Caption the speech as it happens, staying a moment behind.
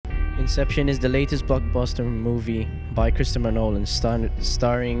Inception is the latest blockbuster movie by Christopher Nolan,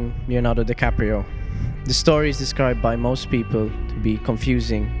 starring Leonardo DiCaprio. The story is described by most people to be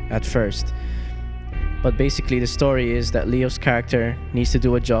confusing at first, but basically, the story is that Leo's character needs to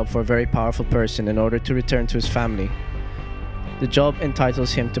do a job for a very powerful person in order to return to his family. The job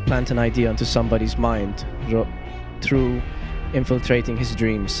entitles him to plant an idea onto somebody's mind through infiltrating his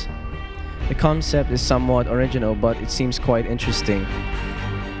dreams. The concept is somewhat original, but it seems quite interesting.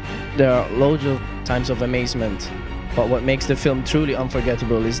 There are loads of times of amazement, but what makes the film truly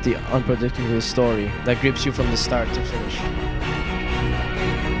unforgettable is the unpredictable story that grips you from the start to finish.